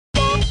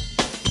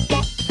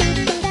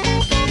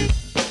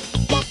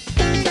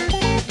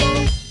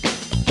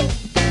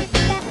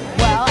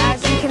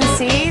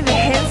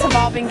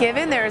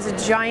given there is a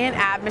giant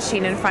ab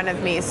machine in front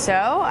of me, so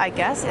I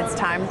guess it's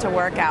time to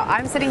work out.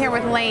 I'm sitting here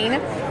with Lane,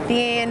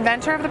 the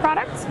inventor of the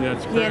product?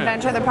 That's correct. The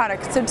inventor of the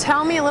product. So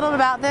tell me a little bit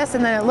about this,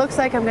 and then it looks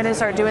like I'm going to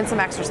start doing some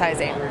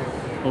exercising.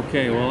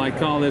 Okay, well, I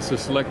call this a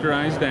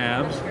Selectorized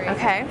abs.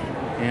 Okay.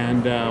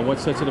 And what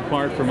sets it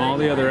apart from all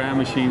the other ab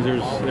machines,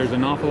 there's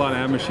an awful lot of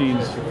ab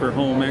machines for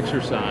home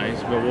exercise,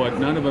 but what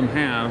none of them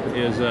have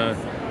is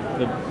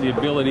the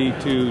ability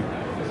to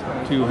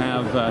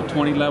have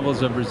 20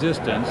 levels of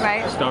resistance,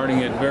 right,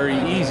 starting at very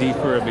easy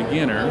for a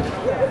beginner,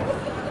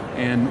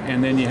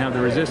 and then you have the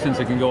resistance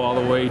that can go all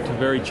the way to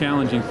very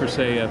challenging for,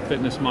 say, a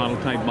fitness model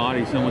type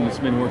body, someone that's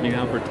been working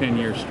out for 10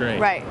 years straight.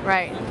 Right,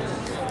 right.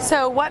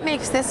 So what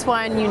makes this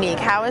one unique?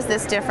 How is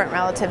this different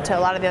relative to a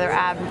lot of the other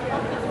ab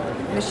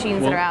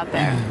machines that are out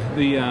there?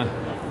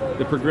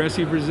 The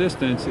progressive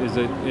resistance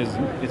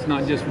it's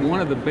not just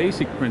one of the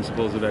basic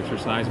principles of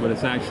exercise, but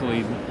it's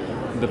actually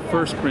the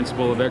first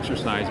principle of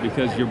exercise,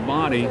 because your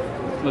body,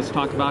 let's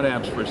talk about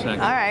abs for a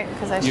second. All right,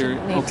 because I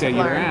should need to learn.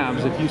 Your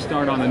abs, if you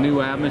start on a new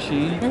ab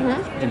machine,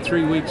 in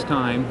 3 weeks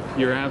time,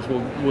 your abs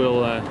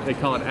will they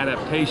call it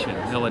adaptation.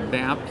 They'll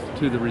adapt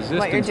to the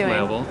resistance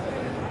level,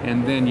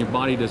 and then your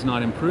body does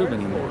not improve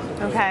anymore.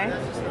 Okay.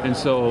 And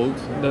so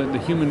the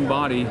human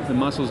body, the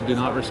muscles do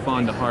not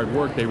respond to hard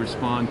work, they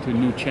respond to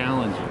new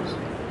challenges.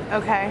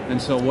 Okay. And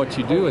so what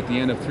you do at the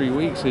end of 3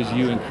 weeks is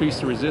you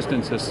increase the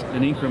resistance,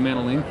 an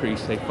incremental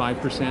increase, say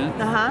 5%.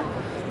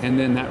 And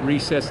then that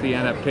resets the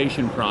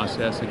adaptation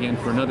process again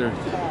for another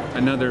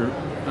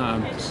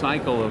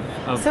cycle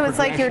of So it's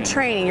like you're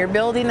training, you're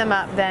building them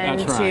up then.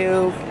 That's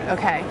to, right.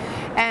 Okay.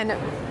 And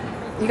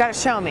you got to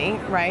show me,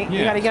 right? Yes.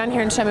 You got to get on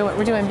here and show me what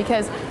we're doing,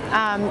 because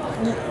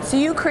so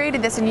you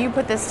created this and you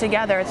put this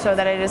together so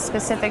that it is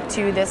specific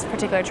to this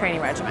particular training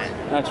regimen.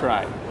 That's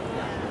right.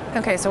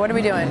 Okay, so what are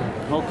we doing?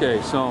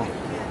 Okay, so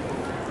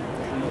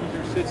the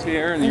user sits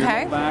here and your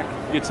back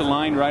gets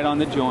aligned right on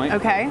the joint.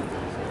 Okay.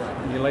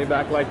 You lay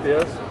back like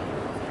this,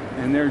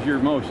 and there's your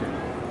motion.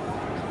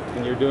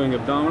 And you're doing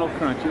abdominal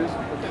crunches,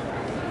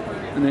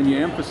 and then you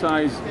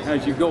emphasize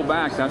as you go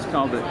back. That's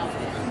called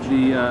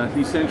the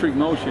eccentric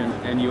motion,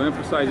 and you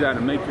emphasize that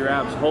and make your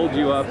abs hold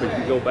you up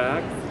as you go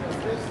back.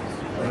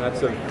 And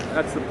that's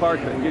the part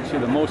that gets you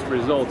the most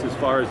results as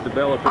far as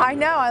developing. I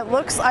know,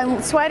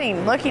 I'm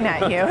sweating looking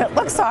at you. It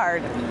looks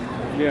hard.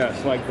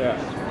 Yes, like that.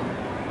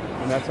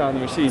 And that's how the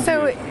machine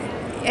So,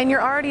 and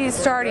you're already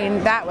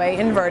starting that way,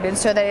 inverted,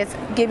 so that it's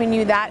giving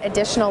you that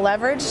additional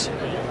leverage?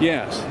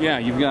 Yes, yeah,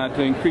 you've got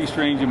the increased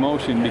range of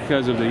motion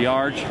because of the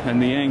arch and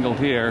the angle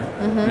here.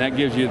 And that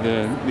gives you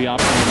the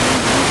option of range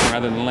of motion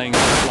rather than laying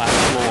on a flat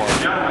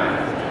floor.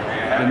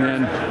 And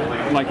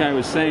then, like I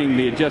was saying,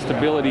 the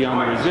adjustability on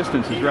the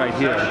resistance is right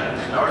here.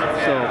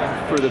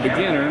 So for the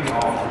beginner,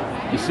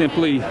 you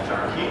simply,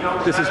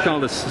 this is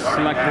called a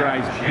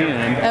selectorized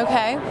pin.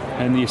 Okay.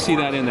 And you see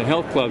that in the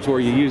health clubs where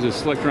you use a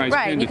selectorized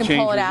pin to change resistance. Right, you can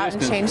pull it out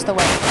and change the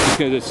weight.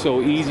 Because it's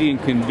so easy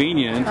and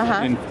convenient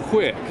and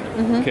quick.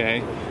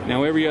 Okay.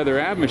 Now every other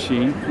ab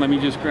machine, let me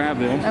just grab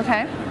this.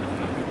 Okay.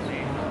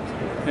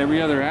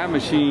 Every other ab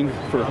machine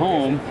for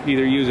home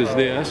either uses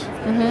this,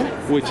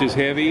 which is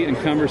heavy and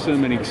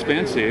cumbersome and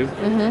expensive,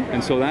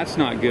 and so that's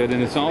not good,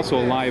 and it's also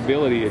a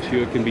liability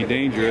issue. It can be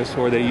dangerous.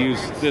 Or they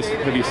use this.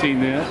 Have you seen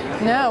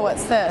this? No,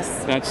 what's this?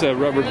 That's a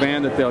rubber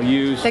band that they'll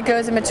use. That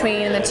goes in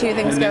between and the two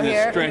things go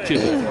here? And then it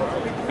stretches it.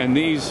 And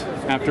these,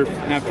 after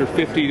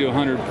 50 to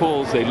 100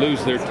 pulls, they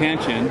lose their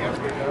tension.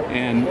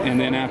 And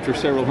then after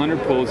several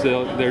hundred pulls,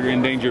 they're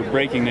in danger of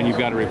breaking, then you've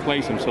got to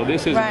replace them. So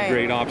this isn't a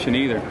great option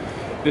either.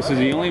 This is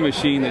the only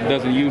machine that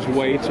doesn't use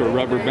weights or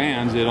rubber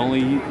bands. It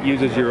only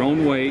uses your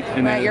own weight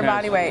and then your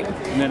body weight.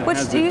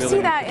 Which, do you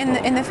see that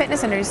in the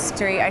fitness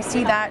industry? I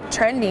see that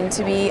trending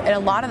to be in a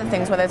lot of the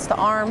things, whether it's the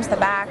arms, the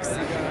backs,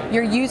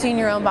 you're using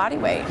your own body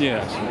weight.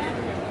 Yes.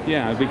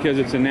 Yeah, because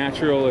it's a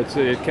natural,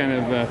 it kind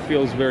of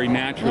feels very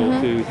natural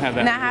to have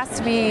that. And that has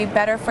to be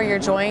better for your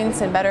joints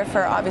and better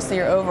for obviously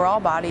your overall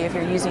body if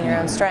you're using your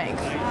own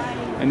strength.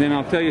 And then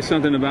I'll tell you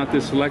something about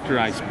this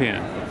Selectorized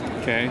pin.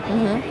 Okay.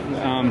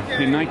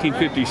 In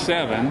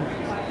 1957,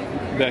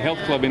 the health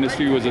club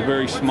industry was a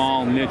very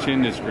small niche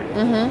industry.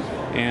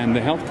 And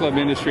the health club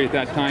industry at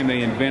that time,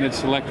 they invented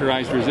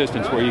selectorized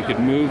resistance, where you could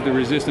move the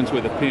resistance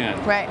with a pin.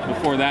 Right.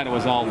 Before that, it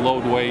was all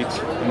load weights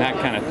and that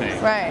kind of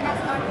thing. Right.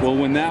 Well,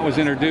 when that was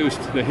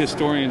introduced, the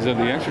historians of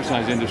the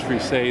exercise industry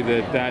say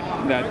that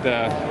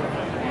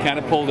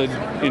catapulted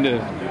into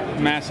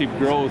massive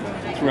growth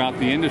throughout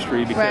the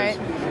industry, because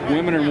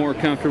women are more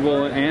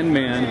comfortable, and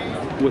men,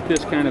 with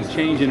this kind of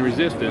change in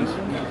resistance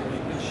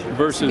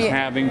versus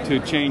having to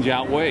change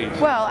out weights.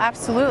 Well,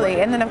 absolutely.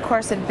 And then of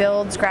course it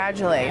builds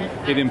gradually.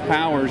 It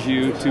empowers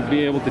you to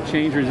be able to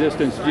change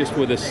resistance just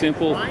with a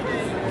simple,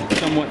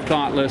 somewhat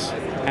thoughtless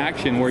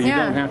action, where you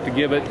don't have to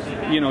give it,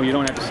 you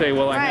don't have to say,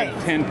 well, I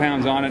had 10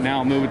 pounds on it, now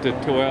I'll move it to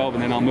 12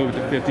 and then I'll move it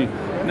to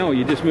 15. No,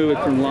 you just move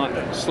it from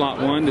slot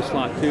 1 to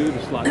slot 2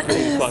 to slot 3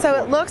 to slot 4.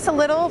 So it looks a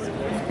little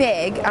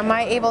big. Am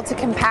I able to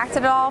compact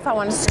it all if I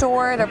want to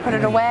store it or put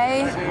it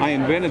away? I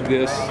invented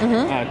this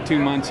 2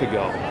 months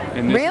ago,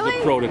 and this Really?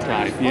 is a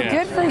prototype. Well, Yes.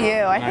 good for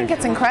you. I think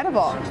it's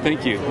incredible.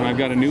 Thank you. And I've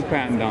got a new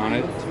patent on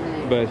it.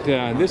 But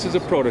this is a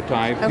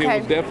prototype. Okay.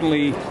 It will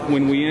definitely,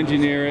 when we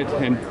engineer it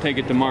and take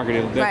it to market,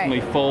 it'll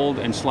definitely fold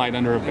and slide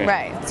under a bed.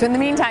 Right. So in the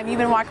meantime, you've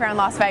been walking around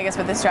Las Vegas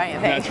with this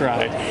giant thing. That's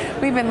right.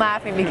 We've been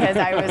laughing because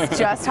I was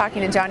just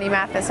talking to Johnny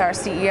Mathis, our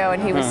CEO,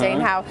 and he was saying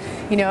how,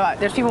 you know,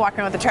 there's people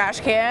walking around with a trash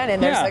can,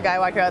 and there's a guy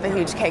walking around with a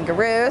huge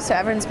kangaroo, so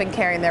everyone's been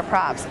carrying their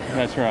props.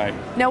 That's right.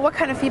 Now, what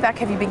kind of feedback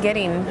have you been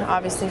getting,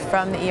 obviously,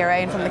 from the ERA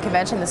and from the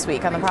convention this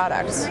week on the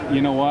products?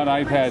 You know what?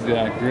 I've had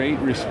great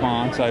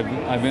response. I've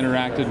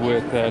interacted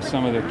with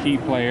some of the key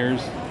players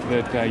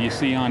that you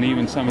see on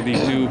even some of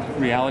these new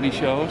reality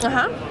shows.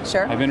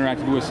 Sure. I've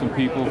interacted with some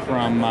people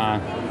from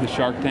the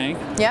Shark Tank.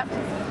 Yep.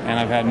 And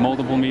I've had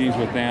multiple meetings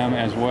with them,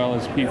 as well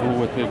as people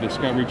with the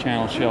Discovery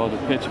Channel show, The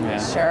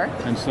Pitchman. Sure.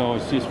 And so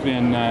it's just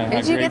been a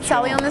great Did you get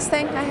Sully show. on this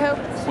thing, I hope?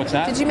 What's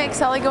that? Did you make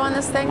Sully go on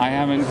this thing? I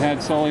haven't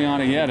had Sully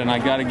on it yet, and I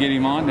got to get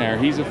him on there.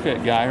 He's a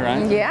fit guy,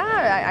 right?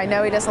 Yeah, I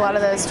know he does a lot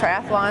of those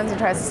triathlons and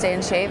tries to stay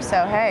in shape,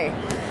 so hey.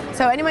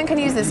 So anyone can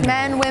use this,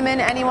 men, women,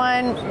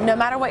 anyone, no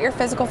matter what your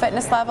physical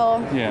fitness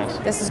level. Yes.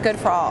 This is good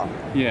for all.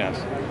 Yes.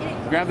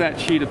 Grab that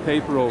sheet of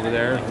paper over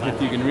there, if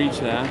you can reach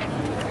that.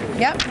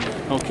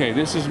 Yep. Okay,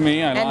 this is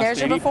me. I And lost there's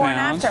your 80 before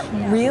pounds. and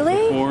after.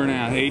 Really? Before and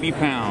after, 80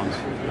 pounds.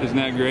 Isn't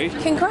that great?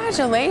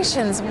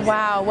 Congratulations.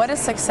 Wow, what a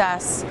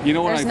success. You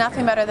know what There's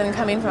nothing better than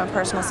coming from a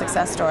personal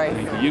success story.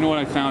 You know what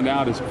I found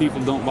out is people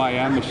don't buy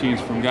ab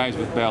machines from guys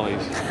with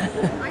bellies.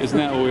 Isn't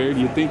that weird?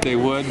 You'd think they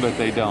would, but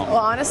they don't. Well,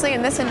 honestly,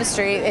 in this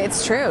industry,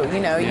 it's true.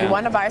 You know, you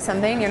want to buy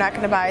something, you're not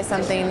going to buy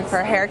something for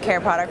a hair care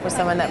product with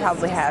someone that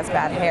probably has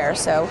bad hair.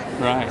 So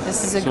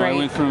this is a great... So I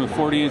went from a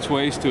 40-inch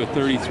waist to a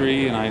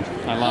 33, and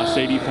I lost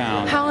 80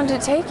 pounds. How long did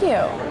it take you?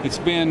 It's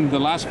been, the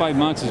last 5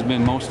 months has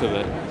been most of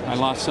it. I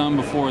lost some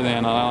before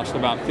then. I lost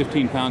about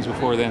 15 pounds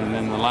before then, and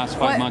then the last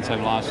 5 months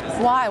I've lost.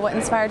 Why? What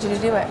inspired you to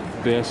do it?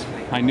 This.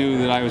 I knew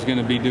that I was going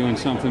to be doing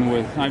something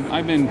with,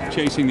 I've been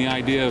chasing the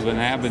idea of an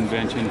ab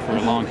invention for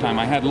a long time.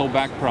 I had low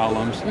back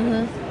problems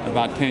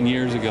about 10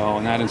 years ago,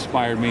 and that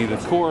inspired me. The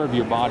core of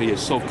your body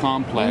is so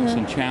complex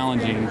and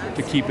challenging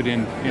to keep it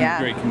in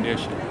great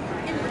condition.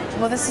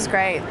 Well, this is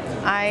great.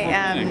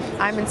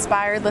 I'm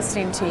inspired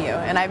listening to you,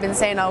 and I've been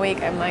saying all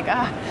week, I'm like,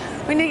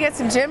 we need to get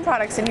some gym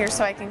products in here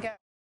so I can go.